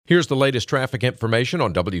Here's the latest traffic information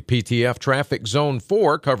on WPTF Traffic Zone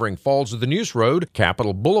 4 covering Falls of the Neuse Road,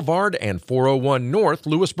 Capitol Boulevard, and 401 North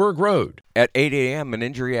Lewisburg Road. At 8 a.m., an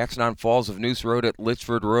injury accident on Falls of Neuse Road at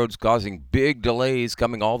Litchford Roads causing big delays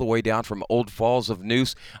coming all the way down from Old Falls of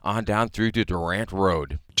Neuse on down through to Durant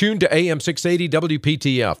Road. Tune to AM 680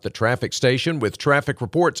 WPTF, the traffic station with traffic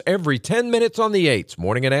reports every 10 minutes on the 8s,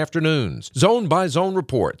 morning and afternoons. Zone-by-zone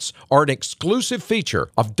reports are an exclusive feature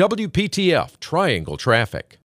of WPTF Triangle Traffic.